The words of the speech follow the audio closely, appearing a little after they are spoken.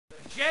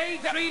Jay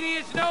Treaty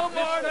is no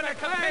more than a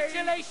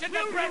capitulation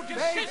that bred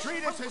They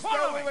treat us as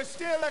though we were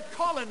still a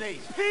colony.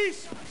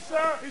 Peace,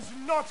 sir, is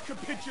not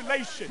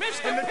capitulation.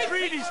 And the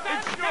treaties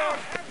ensure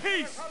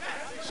peace.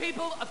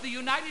 People of the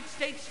United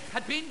States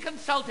had been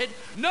consulted.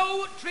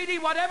 No treaty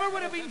whatever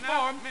would have been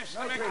formed.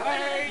 Mr.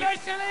 McLean.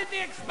 Especially at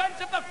the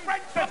expense of the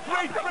French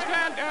Republic.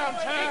 Stand down,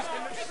 sir.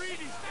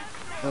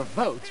 The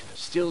vote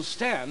still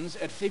stands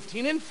at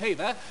 15 in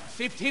favor,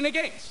 15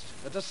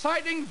 against. The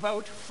deciding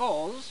vote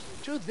falls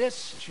to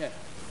this chair.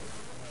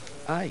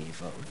 I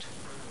vote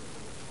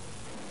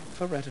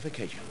for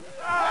ratification.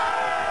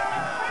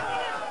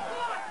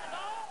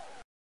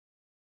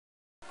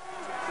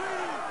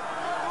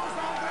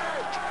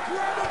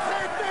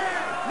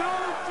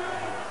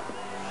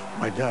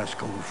 My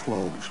desk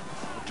overflows.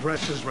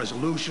 Addresses,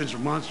 resolutions,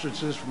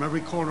 remonstrances from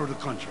every corner of the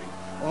country,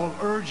 all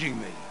urging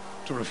me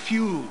to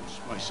refuse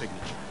my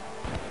signature.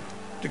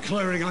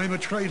 Declaring I'm a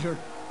traitor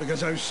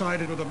because I've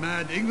sided with a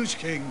mad English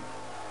king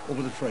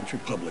over the French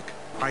Republic.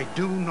 I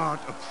do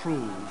not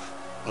approve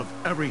of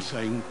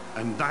everything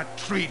in that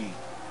treaty,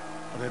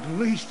 but at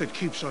least it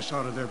keeps us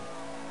out of their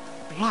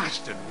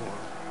blasted war.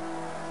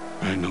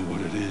 I know what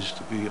it is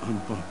to be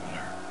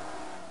unpopular.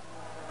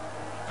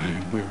 I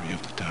am weary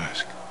of the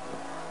task.